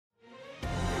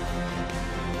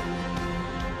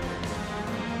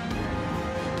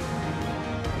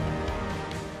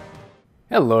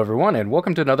Hello everyone and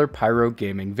welcome to another Pyro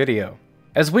Gaming video.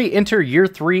 As we enter year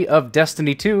 3 of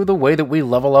Destiny 2, the way that we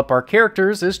level up our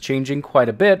characters is changing quite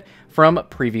a bit from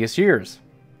previous years.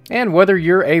 And whether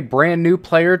you're a brand new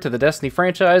player to the Destiny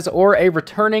franchise or a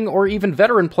returning or even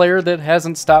veteran player that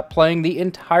hasn't stopped playing the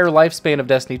entire lifespan of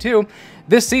Destiny 2,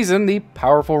 this season the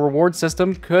powerful reward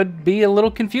system could be a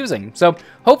little confusing. So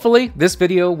hopefully this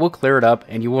video will clear it up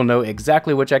and you will know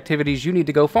exactly which activities you need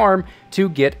to go farm to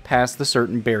get past the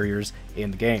certain barriers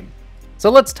in the game.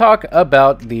 So let's talk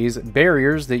about these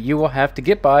barriers that you will have to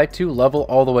get by to level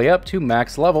all the way up to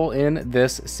max level in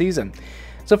this season.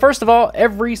 So first of all,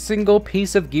 every single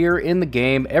piece of gear in the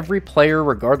game, every player,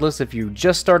 regardless if you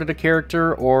just started a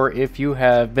character or if you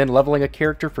have been leveling a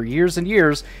character for years and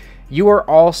years, you are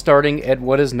all starting at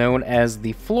what is known as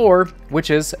the floor, which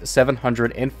is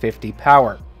 750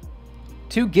 power.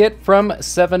 To get from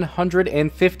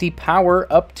 750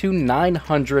 power up to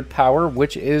 900 power,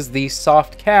 which is the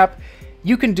soft cap,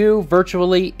 you can do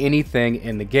virtually anything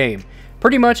in the game.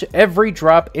 Pretty much every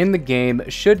drop in the game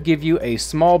should give you a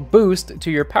small boost to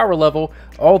your power level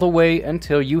all the way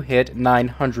until you hit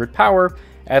 900 power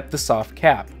at the soft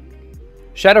cap.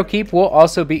 Shadowkeep will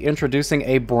also be introducing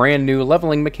a brand new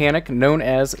leveling mechanic known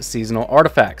as seasonal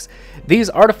artifacts. These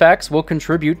artifacts will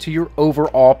contribute to your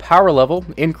overall power level,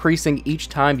 increasing each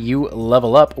time you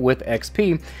level up with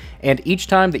XP, and each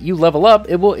time that you level up,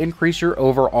 it will increase your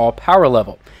overall power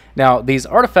level. Now, these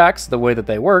artifacts, the way that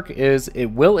they work is it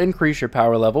will increase your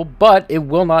power level, but it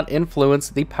will not influence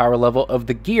the power level of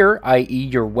the gear, i.e.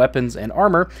 your weapons and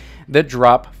armor, that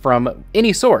drop from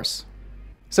any source.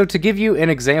 So to give you an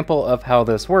example of how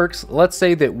this works, let's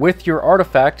say that with your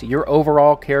artifact, your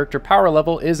overall character power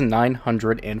level is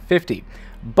 950,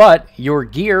 but your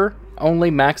gear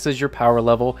only maxes your power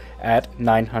level at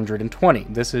 920.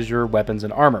 This is your weapons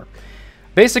and armor.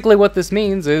 Basically what this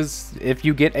means is if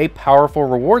you get a powerful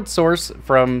reward source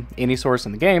from any source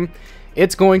in the game,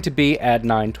 it's going to be at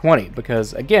 920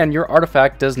 because again, your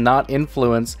artifact does not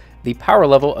influence the power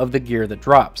level of the gear that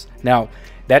drops. Now,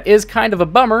 that is kind of a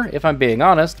bummer if I'm being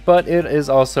honest, but it is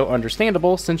also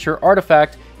understandable since your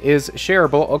artifact is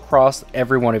shareable across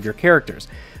every one of your characters.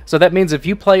 So that means if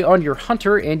you play on your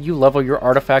hunter and you level your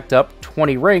artifact up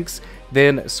 20 ranks,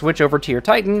 then switch over to your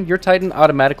Titan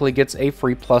automatically gets a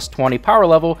free plus 20 power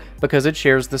level because it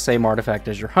shares the same artifact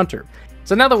as your hunter.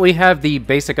 So now that we have the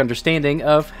basic understanding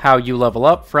of how you level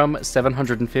up from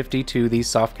 750 to the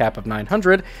soft cap of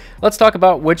 900, let's talk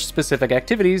about which specific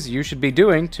activities you should be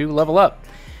doing to level up.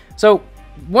 So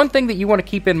one thing that you want to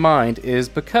keep in mind is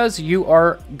because you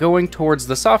are going towards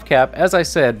the soft cap, as I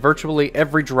said, virtually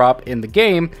every drop in the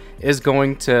game is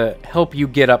going to help you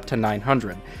get up to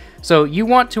 900. So you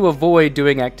want to avoid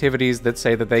doing activities that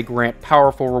say that they grant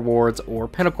powerful rewards or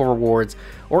pinnacle rewards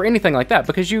or anything like that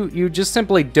because you just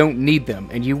simply don't need them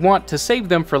and you want to save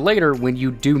them for later when you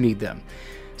do need them.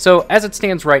 So as it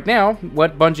stands right now,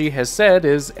 what Bungie has said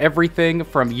is everything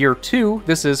from year 2,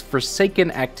 this is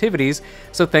Forsaken activities,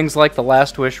 so things like the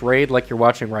Last Wish raid like you're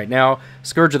watching right now,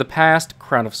 Scourge of the Past,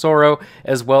 Crown of Sorrow,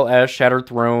 as well as Shattered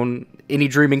Throne, any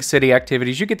Dreaming City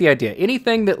activities, you get the idea.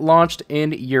 Anything that launched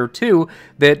in year 2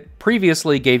 that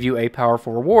previously gave you a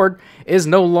powerful reward is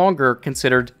no longer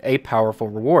considered a powerful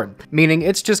reward, meaning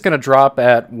it's just going to drop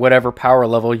at whatever power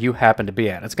level you happen to be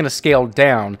at. It's going to scale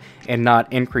down and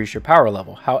not increase your power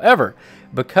level. However,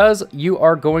 because you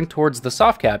are going towards the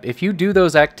soft cap, if you do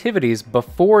those activities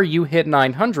before you hit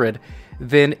 900,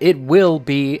 then it will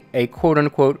be a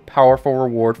quote-unquote powerful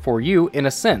reward for you in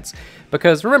a sense.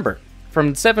 Because remember,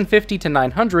 from 750 to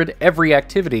 900, every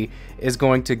activity is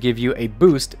going to give you a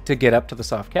boost to get up to the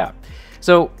soft cap.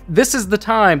 So this is the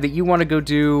time that you want to go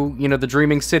do, the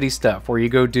Dreaming City stuff, where you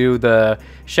go do the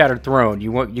Shattered Throne,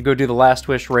 you go do the Last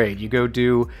Wish raid, you go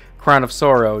do Crown of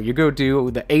Sorrow, you go do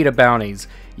the Ada bounties,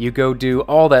 you go do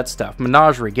all that stuff,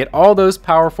 Menagerie, get all those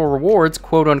powerful rewards,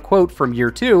 quote unquote, from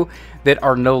year 2 that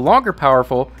are no longer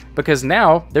powerful because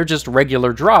now they're just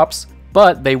regular drops,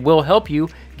 but they will help you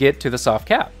get to the soft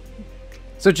cap.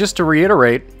 So just to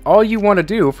reiterate, all you want to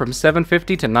do from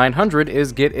 750 to 900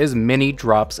 is get as many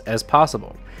drops as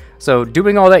possible. So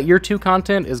doing all that year 2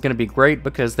 content is going to be great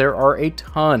because there are a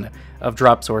ton of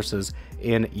drop sources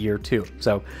in year 2.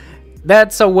 So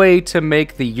that's a way to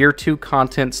make the year 2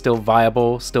 content still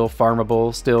viable, still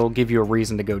farmable, still give you a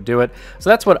reason to go do it.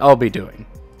 So that's what I'll be doing.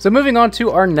 So moving on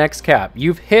to our next cap.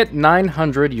 You've hit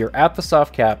 900, you're at the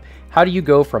soft cap. How do you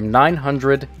go from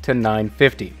 900 to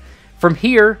 950? From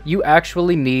here, you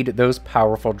actually need those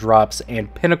powerful drops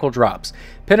and pinnacle drops.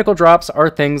 Pinnacle drops are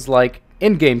things like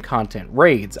in-game content,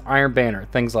 raids, Iron Banner,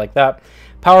 things like that.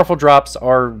 Powerful drops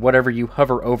are whatever you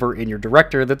hover over in your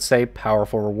director that say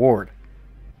powerful reward.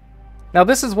 Now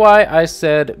this is why I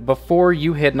said before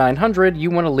you hit 900,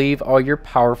 you want to leave all your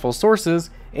powerful sources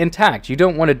intact. You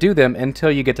don't want to do them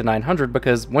until you get to 900,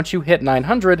 because once you hit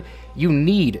 900, you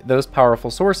need those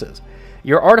powerful sources.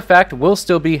 Your artifact will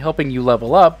still be helping you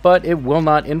level up, but it will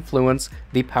not influence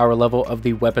the power level of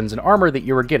the weapons and armor that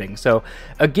you are getting. So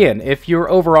again, if your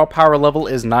overall power level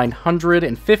is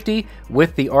 950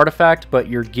 with the artifact, but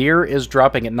your gear is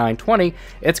dropping at 920,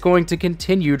 it's going to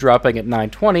continue dropping at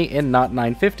 920 and not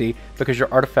 950 because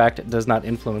your artifact does not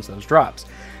influence those drops.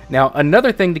 Now,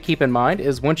 another thing to keep in mind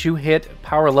is once you hit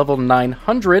power level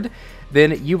 900,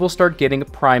 then you will start getting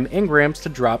prime engrams to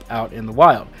drop out in the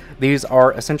wild. These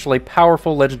are essentially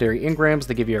powerful legendary engrams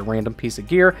that give you a random piece of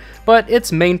gear, but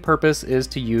its main purpose is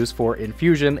to use for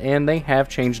infusion, and they have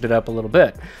changed it up a little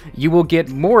bit. You will get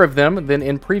more of them than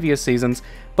in previous seasons,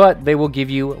 but they will give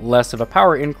you less of a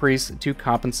power increase to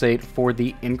compensate for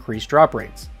the increased drop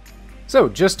rates. So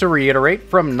just to reiterate,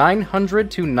 from 900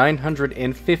 to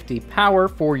 950 power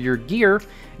for your gear,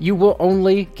 you will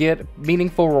only get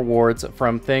meaningful rewards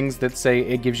from things that say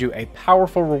it gives you a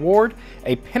powerful reward,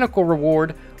 a pinnacle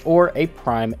reward, or a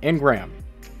prime engram.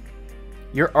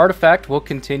 Your artifact will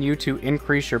continue to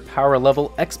increase your power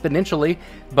level exponentially,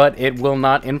 but it will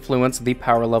not influence the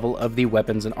power level of the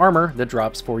weapons and armor that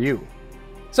drops for you.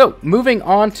 So, moving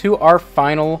on to our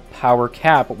final power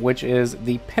cap, which is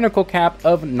the pinnacle cap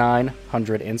of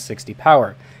 960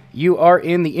 power. You are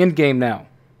in the end game now.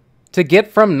 To get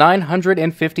from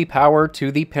 950 power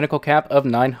to the pinnacle cap of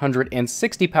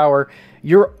 960 power,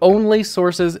 your only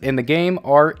sources in the game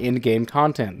are in-game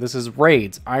content. This is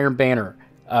raids, Iron Banner,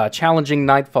 challenging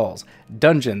nightfalls,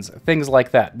 dungeons, things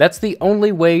like that. That's the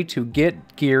only way to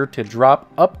get gear to drop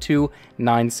up to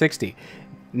 960.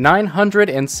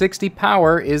 960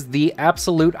 power is the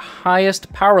absolute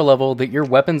highest power level that your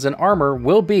weapons and armor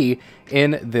will be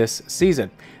in this season.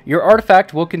 Your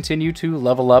artifact will continue to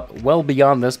level up well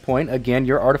beyond this point. Again,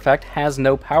 your artifact has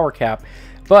no power cap,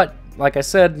 but like I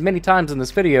said many times in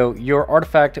this video, your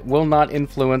artifact will not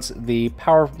influence the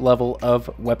power level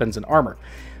of weapons and armor.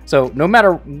 So no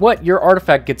matter what your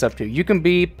artifact gets up to, you can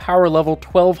be power level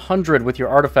 1200 with your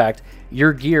artifact,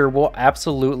 your gear will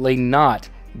absolutely not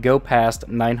go past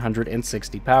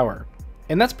 960 power.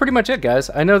 And that's pretty much it, guys.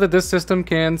 I know that this system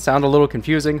can sound a little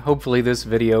confusing. Hopefully this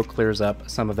video clears up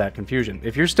some of that confusion.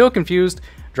 If you're still confused,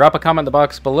 drop a comment in the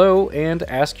box below and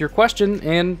ask your question,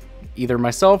 and either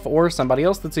myself or somebody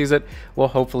else that sees it will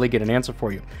hopefully get an answer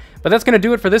for you. But that's going to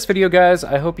do it for this video, guys.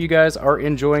 I hope you guys are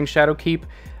enjoying Shadowkeep.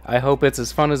 I hope it's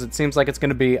as fun as it seems like it's going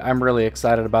to be. I'm really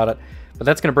excited about it. But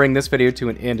that's going to bring this video to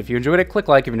an end. If you enjoyed it, click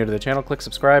like. If you're new to the channel, click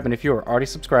subscribe. And if you are already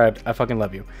subscribed, I fucking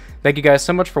love you. Thank you guys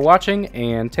so much for watching,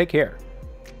 and take care.